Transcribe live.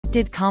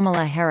Did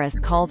Kamala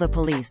Harris call the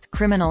police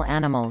criminal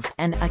animals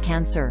and a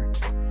cancer?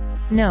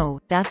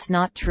 No, that's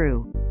not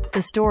true.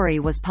 The story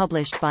was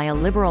published by a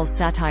liberal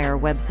satire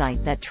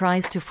website that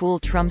tries to fool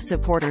Trump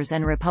supporters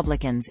and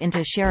Republicans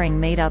into sharing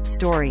made-up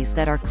stories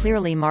that are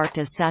clearly marked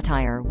as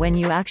satire when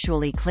you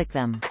actually click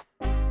them.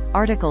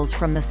 Articles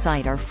from the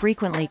site are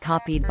frequently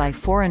copied by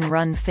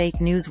foreign-run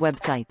fake news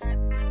websites.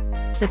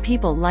 The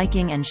people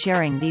liking and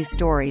sharing these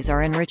stories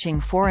are enriching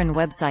foreign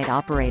website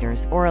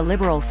operators, or a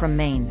liberal from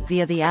Maine,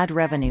 via the ad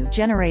revenue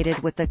generated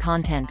with the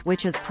content,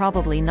 which is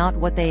probably not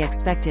what they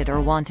expected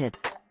or wanted.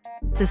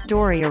 The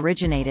story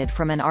originated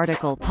from an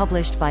article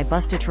published by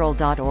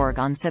Bustatroll.org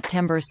on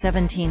September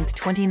 17,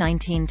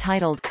 2019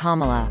 titled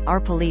 "Kamala, Our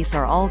Police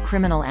Are All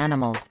Criminal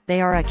Animals,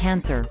 They Are a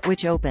Cancer,"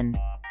 which opened,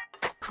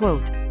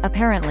 quote,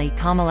 "Apparently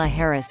Kamala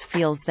Harris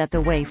feels that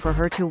the way for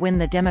her to win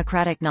the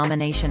Democratic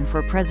nomination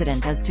for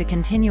president is to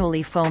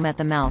continually foam at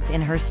the mouth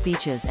in her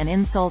speeches and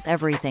insult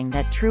everything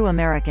that true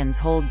Americans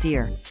hold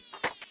dear.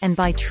 And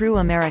by true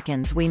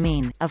Americans we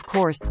mean, of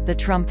course, the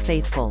Trump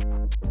faithful.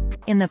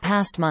 In the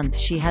past month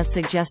she has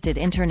suggested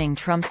interning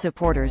Trump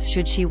supporters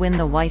should she win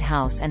the White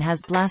House and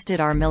has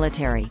blasted our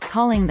military,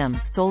 calling them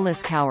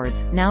soulless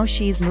cowards. Now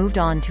she's moved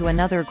on to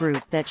another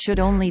group that should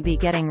only be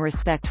getting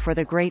respect for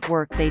the great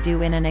work they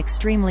do in an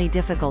extremely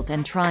difficult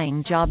and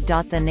trying job.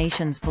 The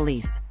nation's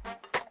police."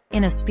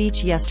 In a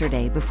speech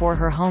yesterday before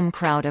her home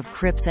crowd of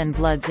Crips and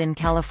Bloods in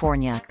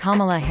California,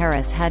 Kamala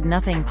Harris had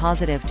nothing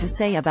positive to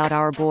say about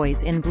our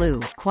boys in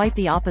blue, quite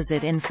the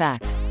opposite in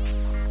fact.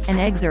 An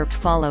excerpt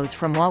follows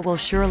from what will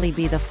surely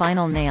be the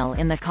final nail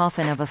in the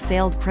coffin of a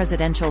failed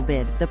presidential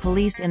bid. "The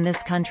police in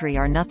this country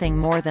are nothing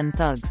more than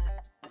thugs.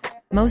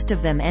 Most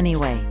of them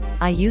anyway.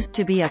 I used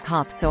to be a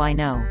cop so I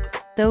know.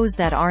 Those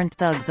that aren't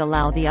thugs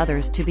allow the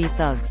others to be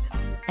thugs.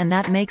 And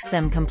that makes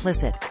them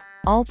complicit.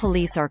 All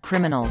police are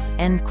criminals."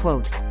 End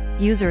quote.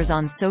 Users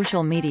on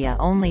social media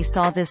only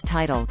saw this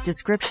title,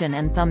 description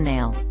and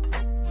thumbnail.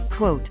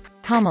 Quote,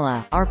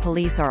 "Kamala, our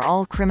police are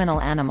all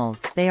criminal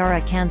animals, they are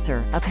a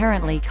cancer."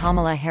 Apparently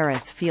Kamala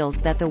Harris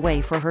feels that the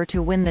way for her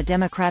to win the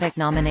Democratic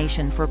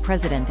nomination for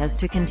president is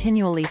to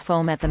continually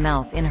foam at the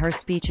mouth in her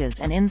speeches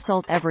and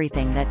insult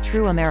everything that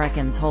true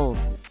Americans hold.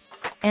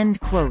 End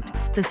quote.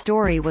 The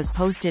story was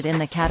posted in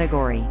the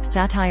category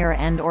satire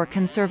and/or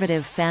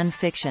conservative fan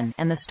fiction,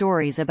 and the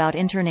stories about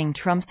interning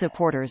Trump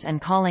supporters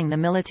and calling the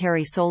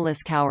military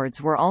soulless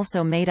cowards were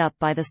also made up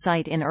by the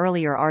site in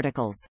earlier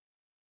articles.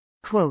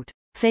 Quote,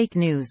 "Fake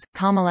news,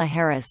 Kamala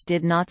Harris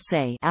did not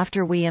say,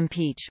 after we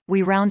impeach,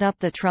 we round up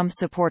the Trump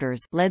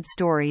supporters." Led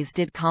stories.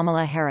 Did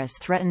Kamala Harris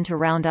threaten to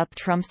round up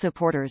Trump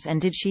supporters, and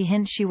did she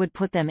hint she would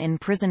put them in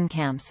prison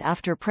camps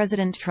after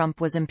President Trump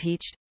was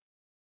impeached?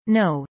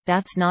 No,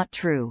 that's not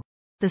true.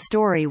 The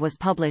story was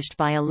published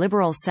by a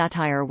liberal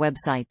satire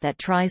website that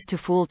tries to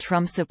fool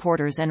Trump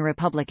supporters and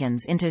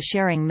Republicans into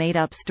sharing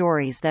made-up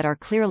stories that are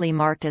clearly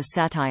marked as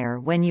satire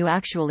when you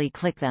actually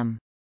click them.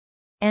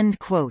 End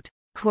quote.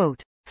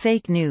 Quote,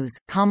 "Fake news,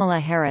 Kamala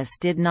Harris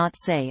did not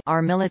say,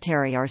 our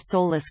military are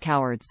soulless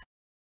cowards.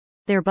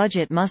 Their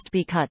budget must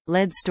be cut."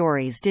 Led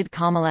stories. Did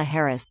Kamala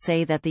Harris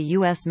say that the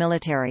U.S.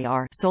 military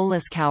are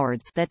soulless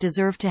cowards that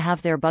deserve to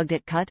have their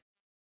budget cut?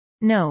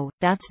 No,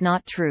 that's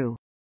not true.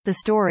 The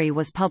story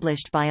was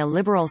published by a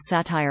liberal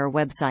satire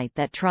website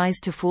that tries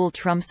to fool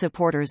Trump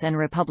supporters and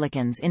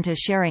Republicans into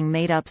sharing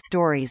made-up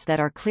stories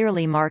that are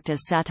clearly marked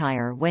as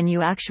satire when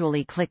you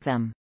actually click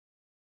them.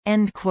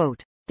 End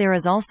quote. There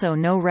is also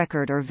no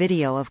record or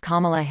video of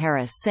Kamala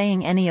Harris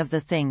saying any of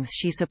the things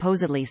she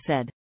supposedly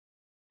said.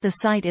 The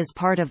site is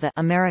part of the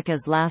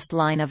America's Last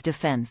Line of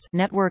Defense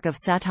network of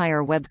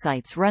satire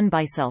websites run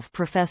by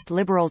self-professed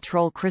liberal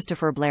troll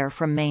Christopher Blair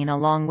from Maine,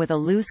 along with a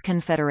loose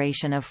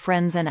confederation of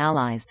friends and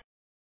allies.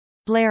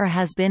 Blair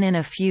has been in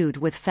a feud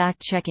with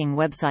fact-checking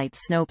website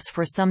Snopes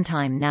for some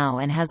time now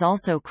and has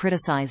also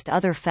criticized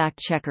other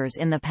fact-checkers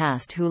in the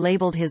past who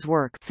labeled his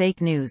work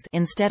fake news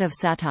instead of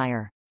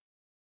satire.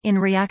 In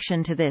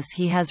reaction to this,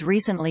 he has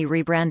recently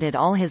rebranded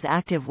all his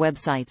active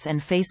websites and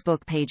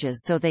Facebook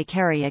pages so they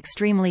carry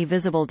extremely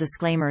visible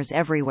disclaimers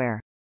everywhere.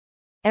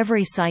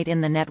 Every site in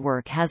the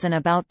network has an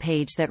About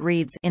page that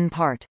reads, in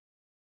part,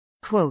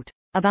 quote,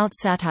 "About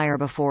satire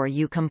before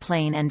you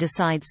complain and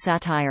decide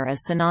satire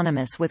is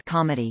synonymous with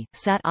comedy,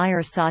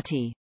 sat-ire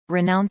sati,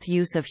 renowned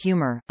use of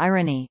humor,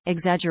 irony,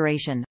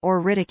 exaggeration,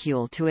 or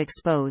ridicule to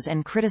expose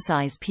and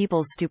criticize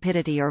people's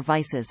stupidity or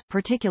vices,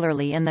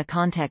 particularly in the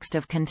context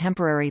of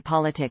contemporary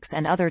politics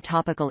and other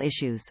topical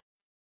issues.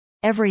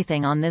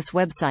 Everything on this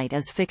website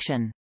is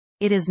fiction.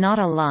 It is not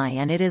a lie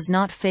and it is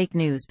not fake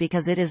news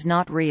because it is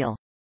not real.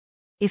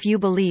 If you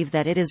believe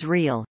that it is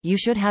real, you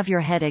should have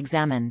your head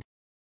examined.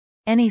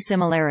 Any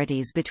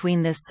similarities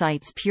between this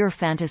site's pure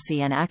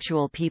fantasy and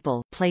actual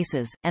people,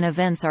 places, and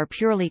events are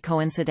purely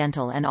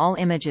coincidental, and all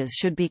images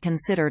should be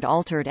considered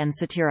altered and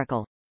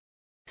satirical.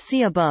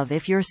 See above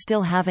if you're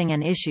still having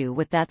an issue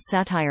with that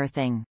satire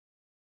thing."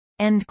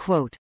 End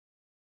quote.